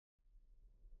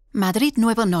Madrid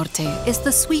Nuevo Norte is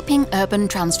the sweeping urban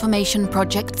transformation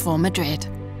project for Madrid.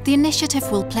 The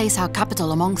initiative will place our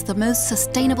capital amongst the most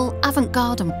sustainable,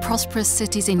 avant-garde and prosperous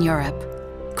cities in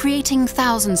Europe, creating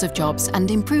thousands of jobs and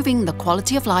improving the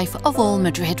quality of life of all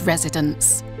Madrid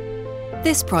residents.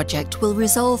 This project will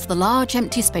resolve the large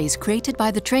empty space created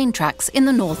by the train tracks in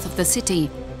the north of the city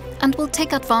and will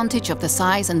take advantage of the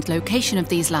size and location of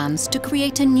these lands to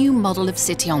create a new model of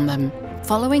city on them,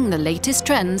 following the latest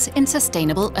trends in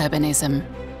sustainable urbanism.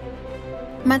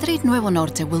 Madrid Nuevo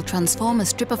Norte will transform a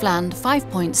strip of land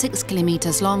 5.6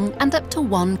 kilometers long and up to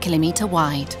 1 kilometer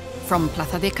wide, from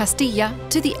Plaza de Castilla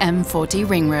to the M40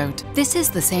 ring road. This is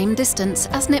the same distance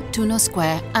as Neptuno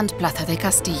Square and Plaza de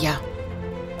Castilla.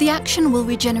 The action will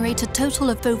regenerate a total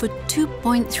of over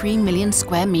 2.3 million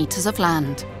square meters of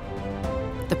land.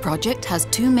 The project has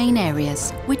two main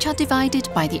areas, which are divided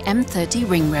by the M30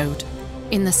 ring road.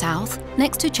 In the south,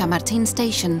 next to Chamartín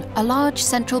station, a large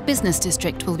central business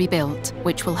district will be built,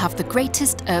 which will have the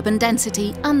greatest urban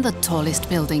density and the tallest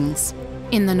buildings.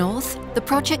 In the north, the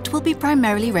project will be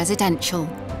primarily residential,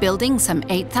 building some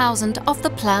 8,000 of the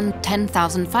planned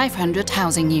 10,500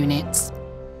 housing units.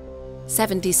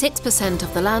 76%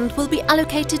 of the land will be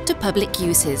allocated to public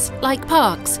uses, like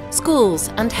parks, schools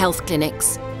and health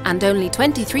clinics, and only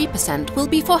 23% will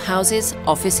be for houses,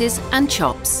 offices and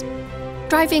shops.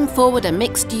 Driving forward a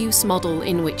mixed-use model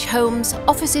in which homes,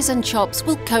 offices and shops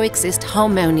will coexist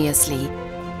harmoniously,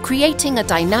 creating a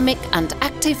dynamic and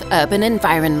active urban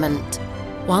environment.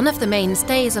 One of the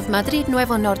mainstays of Madrid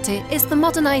Nuevo Norte is the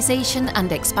modernization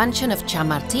and expansion of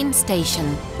Chamartín station,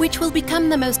 which will become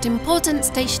the most important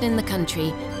station in the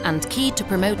country and key to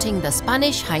promoting the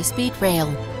Spanish high-speed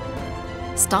rail.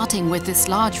 Starting with this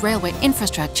large railway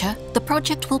infrastructure, the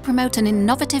project will promote an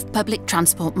innovative public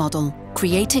transport model,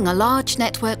 creating a large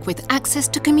network with access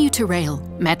to commuter rail,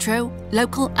 metro,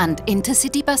 local and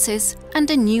intercity buses,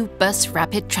 and a new bus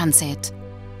rapid transit.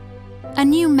 A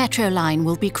new metro line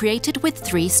will be created with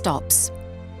 3 stops.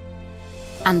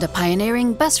 And a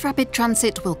pioneering bus rapid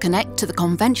transit will connect to the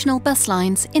conventional bus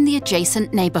lines in the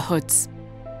adjacent neighbourhoods.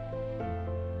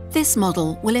 This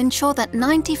model will ensure that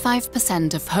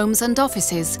 95% of homes and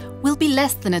offices will be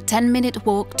less than a 10-minute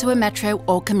walk to a metro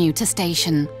or commuter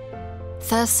station,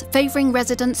 thus favouring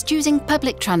residents choosing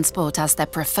public transport as their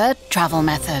preferred travel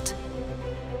method.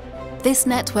 This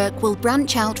network will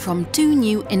branch out from 2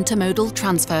 new intermodal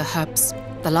transfer hubs,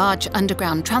 the large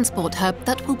underground transport hub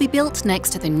that will be built next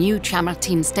to the new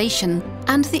Chamartín station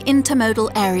and the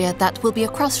intermodal area that will be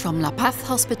across from La Paz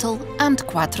Hospital and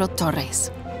Cuatro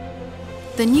Torres.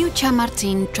 The new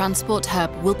Chamartín transport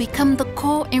hub will become the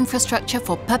core infrastructure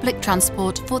for public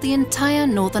transport for the entire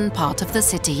northern part of the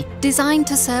city, designed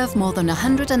to serve more than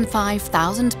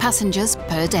 105,000 passengers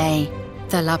per day.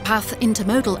 The La Paz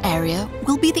intermodal area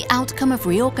will be the outcome of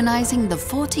reorganizing the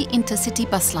 40 intercity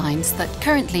bus lines that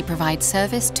currently provide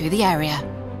service to the area.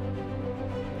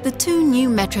 The 2 new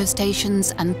metro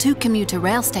stations and 2 commuter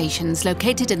rail stations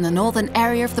located in the northern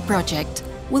area of the project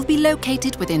will be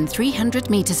located within 300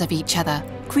 meters of each other,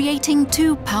 creating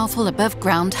 2 powerful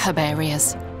above-ground hub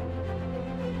areas.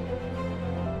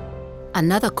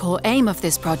 Another core aim of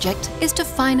this project is to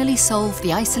finally solve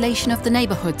the isolation of the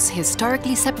neighbourhoods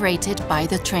historically separated by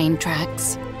the train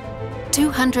tracks.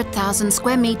 200,000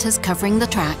 square meters covering the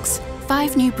tracks,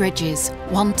 5 new bridges,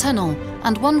 1 tunnel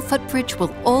and 1 footbridge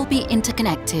will all be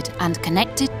interconnected and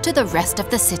connected to the rest of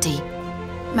the city.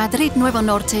 Madrid Nuevo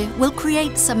Norte will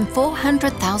create some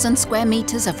 400,000 square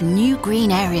meters of new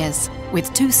green areas,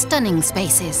 with 2 stunning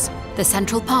spaces, the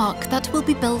Central Park that will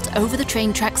be built over the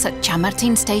train tracks at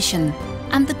Chamartín station,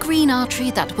 and the green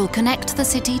artery that will connect the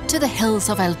city to the hills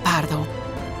of El Pardo.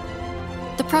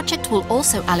 The project will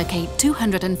also allocate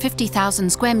 250,000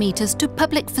 square meters to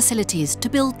public facilities to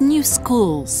build new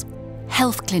schools,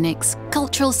 health clinics,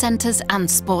 cultural centers and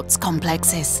sports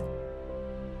complexes.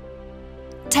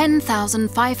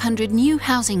 10,500 new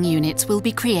housing units will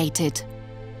be created,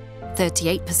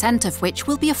 38% of which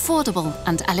will be affordable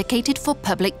and allocated for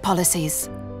public policies.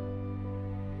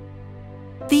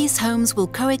 These homes will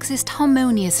coexist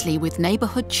harmoniously with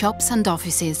neighbourhood shops and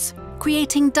offices,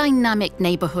 creating dynamic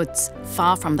neighbourhoods,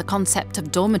 far from the concept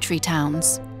of dormitory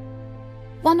towns.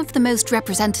 One of the most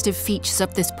representative features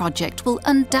of this project will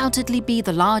undoubtedly be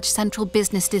the large central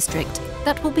business district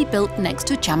that will be built next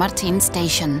to Chamartín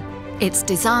station. Its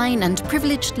design and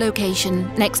privileged location,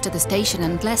 next to the station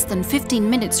and less than 15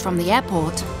 minutes from the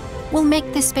airport, will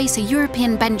make this space a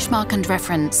European benchmark and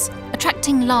reference,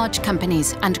 attracting large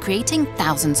companies and creating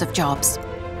thousands of jobs.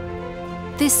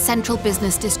 This central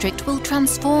business district will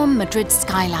transform Madrid's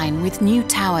skyline with new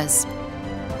towers,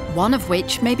 one of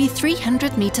which may be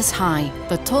 300 meters high,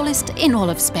 the tallest in all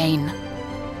of Spain.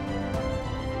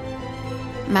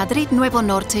 Madrid Nuevo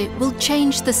Norte will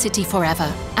change the city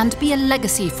forever and be a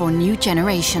legacy for new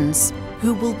generations,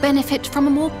 who will benefit from a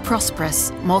more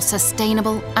prosperous, more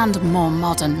sustainable and more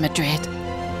modern Madrid.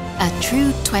 A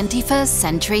true 21st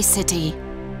century city.